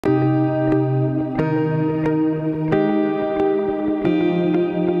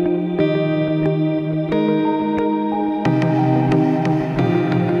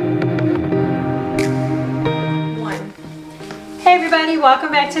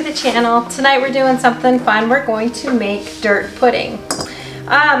welcome back to the channel. Tonight we're doing something fun. We're going to make dirt pudding.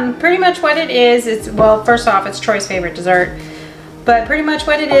 Pretty much what it is, well, first off, it's Troy's favorite dessert. But pretty much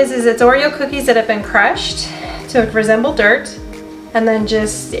what it is it's Oreo cookies that have been crushed to resemble dirt, and then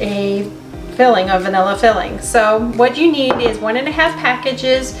just a filling of vanilla filling. So what you need is 1.5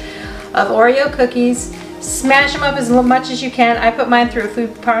 packages of Oreo cookies. Smash them up as much as you can. I put mine through a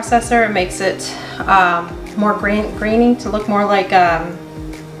food processor. It makes it more grainy to look more like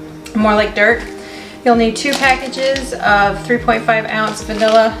dirt. You'll need 2 packages of 3.5 ounce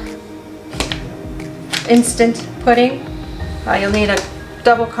vanilla instant pudding. You'll need a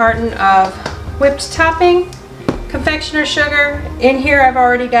double carton of whipped topping, confectioner sugar. In here I've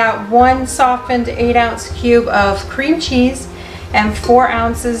already got 1 softened 8 ounce cube of cream cheese and 4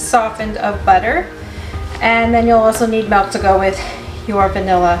 ounces softened of butter. And then you'll also need milk to go with your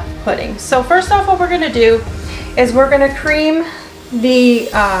vanilla pudding. So first off, what we're going to do is we're going to cream the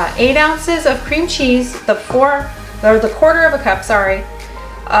 8 ounces of cream cheese, the quarter of a cup, sorry,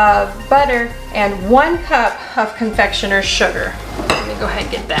 of butter, and 1 cup of confectioner sugar. Let me go ahead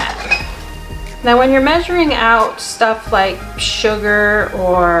and get that. Now when you're measuring out stuff like sugar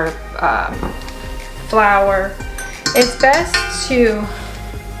or flour, it's best to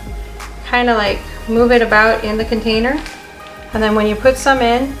kind of like move it about in the container, and then when you put some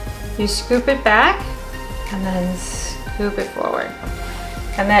in, you scoop it back and then scoop it forward,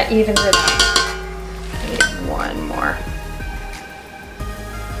 and that evens it out. I need 1 more.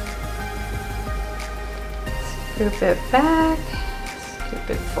 Scoop it back, scoop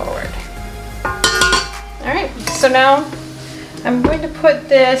it forward. Alright, so now I'm going to put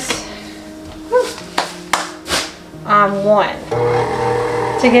this on 1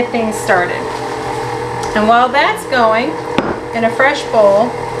 to get things started. And while that's going, in a fresh bowl,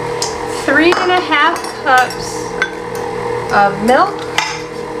 3.5 cups of milk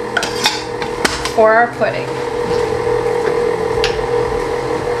for our pudding.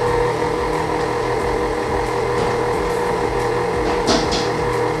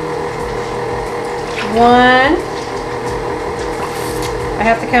 One, I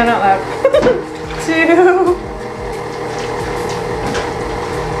have to count out loud. 2,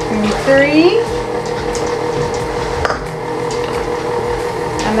 3,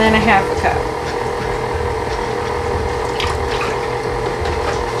 and then 1/2 cup.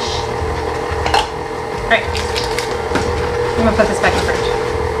 Alright, I'm going to put this back in the fridge.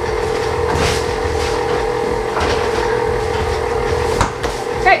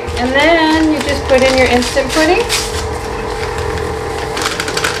 Okay, and then you just put in your instant pudding.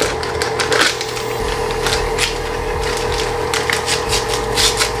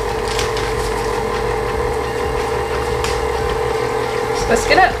 Whisk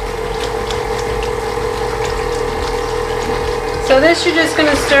it up. So this you're just going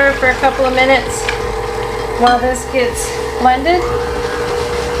to stir for a couple of minutes while this gets blended.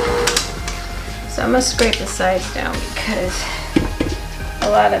 So I'm going to scrape the sides down because a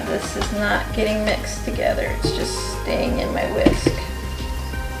lot of this is not getting mixed together. It's just staying in my whisk.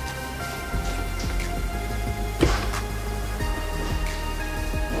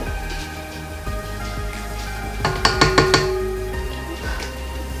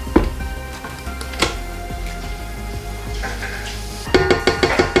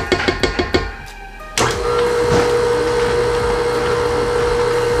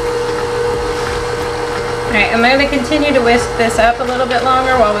 Alright, I'm going to continue to whisk this up a little bit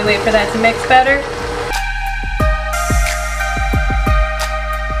longer while we wait for that to mix better.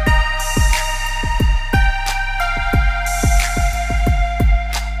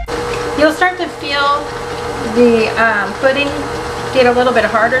 You'll start to feel the pudding get a little bit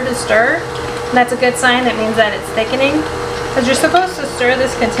harder to stir. And that's a good sign. That means that it's thickening. Because you're supposed to stir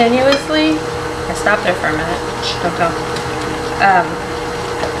this continuously. I stopped there for a minute. Shh, don't go.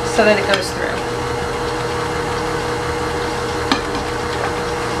 So that it goes through.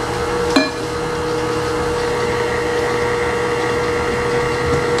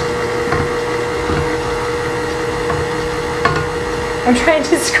 I'm trying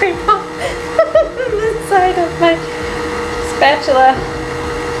to scrape off the side of my spatula.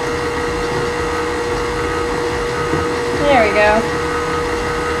 There we go.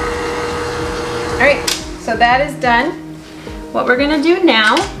 Alright, so that is done. What we're going to do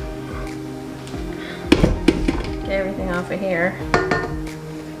now, get everything off of here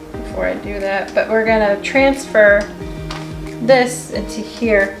before I do that, but we're going to transfer this into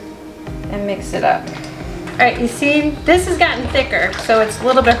here and mix it up. Alright, you see, this has gotten thicker, so it's a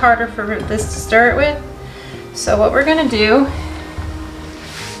little bit harder for this to stir it with. So what we're going to do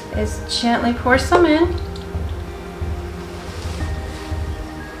is gently pour some in.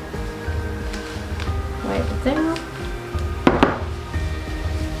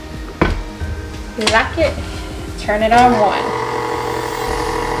 lock it, turn it on 1.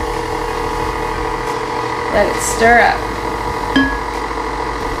 Let it stir up.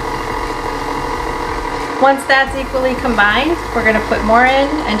 Once that's equally combined, we're going to put more in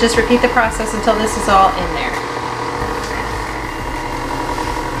and just repeat the process until this is all in there.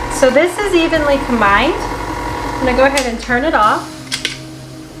 So this is evenly combined. I'm going to go ahead and turn it off.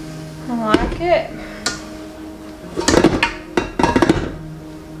 Lock it.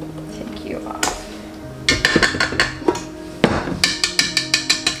 Take you off.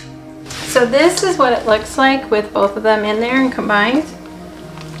 So this is what it looks like with both of them in there and combined.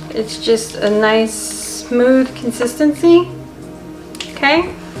 It's just a nice smooth consistency.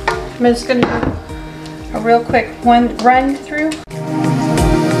 Okay, I'm just going to do a real quick run through.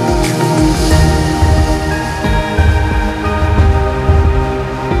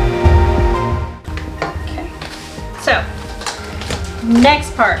 Okay, so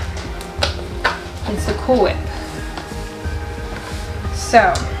next part is the Cool Whip.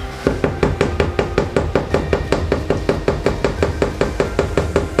 So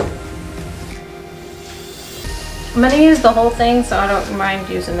I'm going to use the whole thing, so I don't mind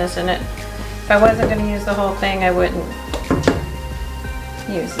using this in it. If I wasn't going to use the whole thing, I wouldn't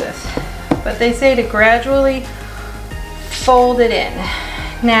use this. But they say to gradually fold it in.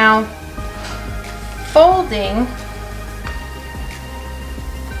 Now, folding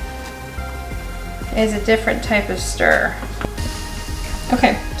is a different type of stir.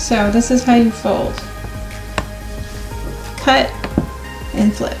 Okay, so this is how you fold. Cut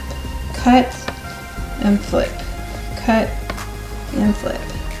and flip. Cut and flip. Cut and flip.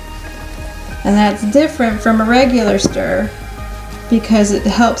 And that's different from a regular stir because it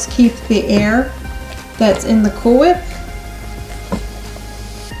helps keep the air that's in the Cool Whip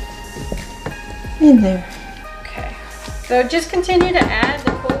in there. Okay, so just continue to add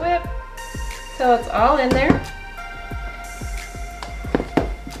the Cool Whip till it's all in there.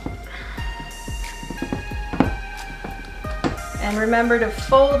 And remember to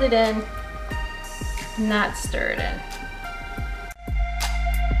fold it in, not stir it in.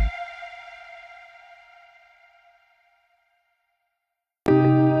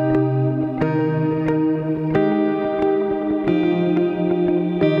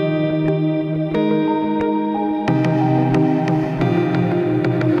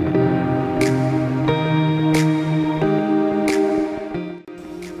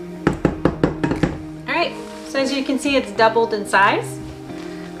 As you can see, it's doubled in size,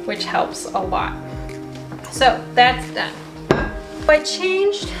 which helps a lot. So that's done. I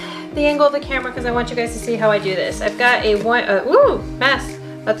changed the angle of the camera because I want you guys to see how I do this. I've got a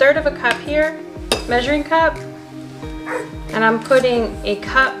third of a cup here, measuring cup, and I'm putting a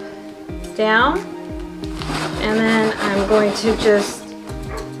cup down, and then I'm going to just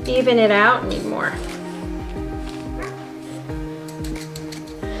even it out. Need more.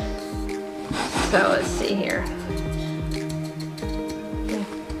 So let's see here.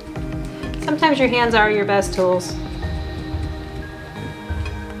 Sometimes your hands are your best tools.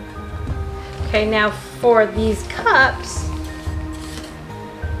 Okay, now for these cups,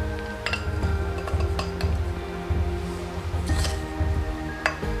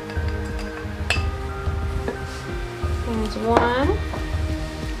 there's one.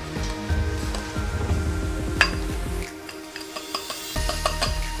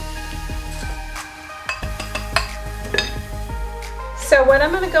 So what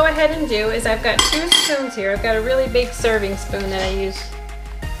I'm going to go ahead and do is I've got 2 spoons here. I've got a really big serving spoon that I use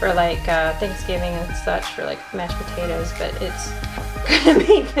for like Thanksgiving and such, for like mashed potatoes, but it's going to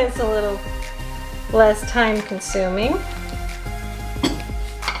make this a little less time consuming.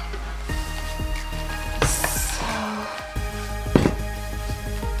 So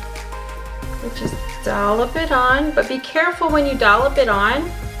we just dollop it on, but be careful when you dollop it on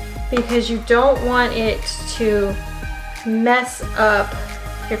because you don't want it to mess up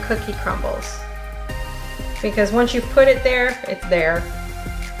your cookie crumbles, because once you put it there, it's there.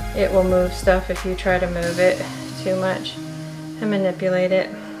 It will move stuff if you try to move it too much and manipulate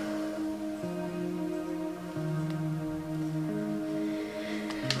it.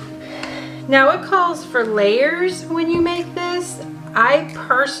 Now it calls for layers when you make this. I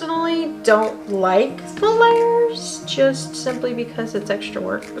personally don't like the layers just simply because it's extra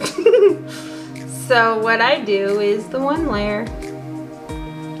work. So what I do is the 1 layer.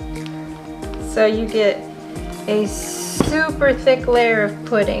 So you get a super thick layer of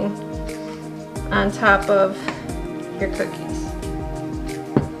pudding on top of your cookies.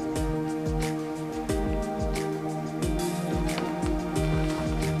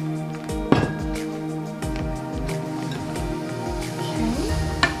 Okay.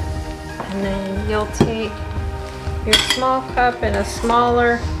 And then you'll take your small cup and a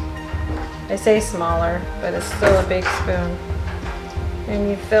smaller, I say smaller, but it's still a big spoon, and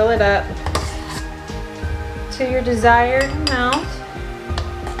you fill it up to your desired amount.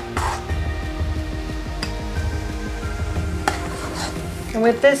 And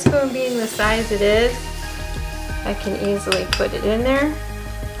with this spoon being the size it is, I can easily put it in there.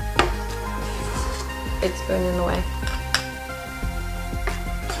 Big spoon in the way.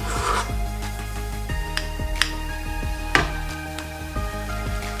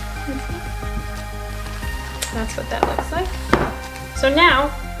 That's what that looks like. So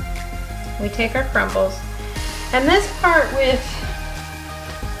now we take our crumbles, and this part with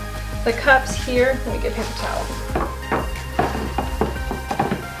the cups here, let me get a paper towel.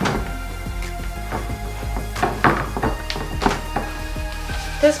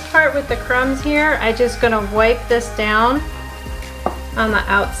 This part with the crumbs here, I'm just gonna wipe this down on the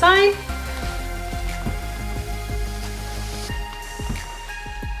outside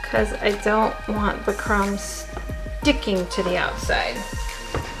because I don't want the crumbs sticking to the outside.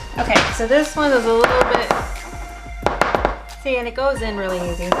 Okay, so this one is a little bit, see, and it goes in really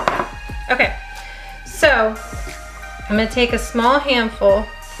easy. Okay, so I'm gonna take a small handful,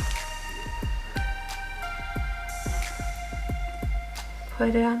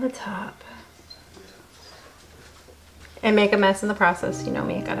 put it on the top, and make a mess in the process. You know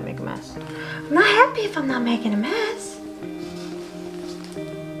me, I gotta make a mess. I'm not happy if I'm not making a mess.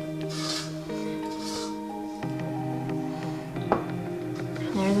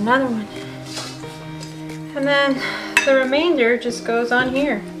 And there's another one. And then the remainder just goes on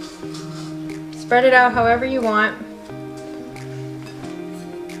here. Spread it out however you want.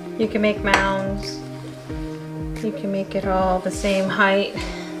 You can make mounds. You can make it all the same height.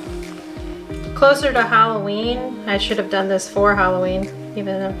 Closer to Halloween, I should have done this for Halloween,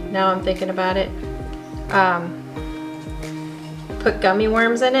 even though now I'm thinking about it. Put gummy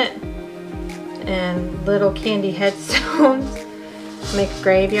worms in it and little candy headstones. Make a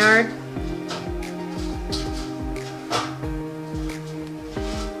graveyard.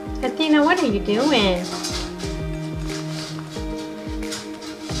 Athena, what are you doing?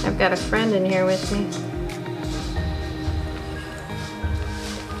 I've got a friend in here with me.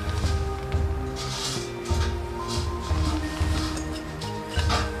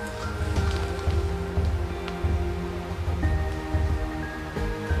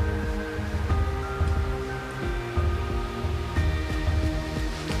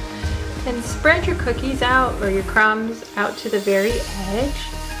 And spread your cookies out, or your crumbs out to the very edge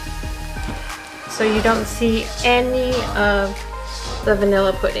so you don't see any of the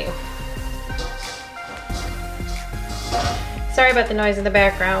vanilla pudding. Sorry about the noise in the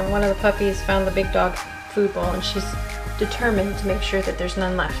background. One of the puppies found the big dog food bowl and she's determined to make sure that there's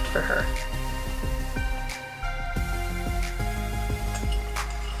none left for her.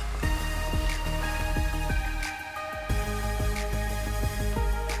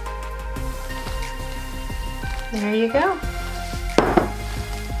 There you go.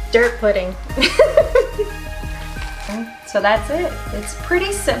 Dirt pudding. So that's it. It's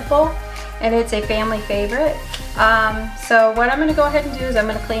pretty simple and it's a family favorite. So what I'm gonna go ahead and do is I'm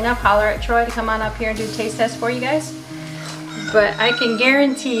gonna clean up, holler at Troy to come on up here and do a taste test for you guys. But I can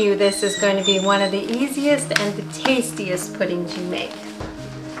guarantee you this is going to be one of the easiest and the tastiest puddings you make.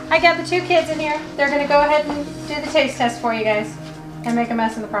 I got the two kids in here. They're gonna go ahead and do the taste test for you guys and make a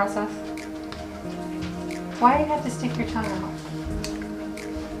mess in the process. Why do you have to stick your tongue out?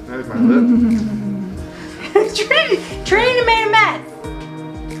 That is my lip. Trinity made a mess.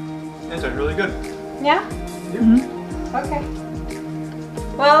 These are really good. Yeah? Yeah. Okay.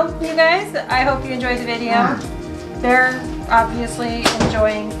 Well, you guys, I hope you enjoyed the video. They're obviously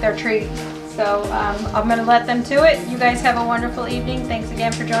enjoying their treat. So I'm going to let them to it. You guys have a wonderful evening. Thanks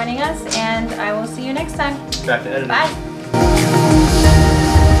again for joining us, and I will see you next time. Back to editing. Bye.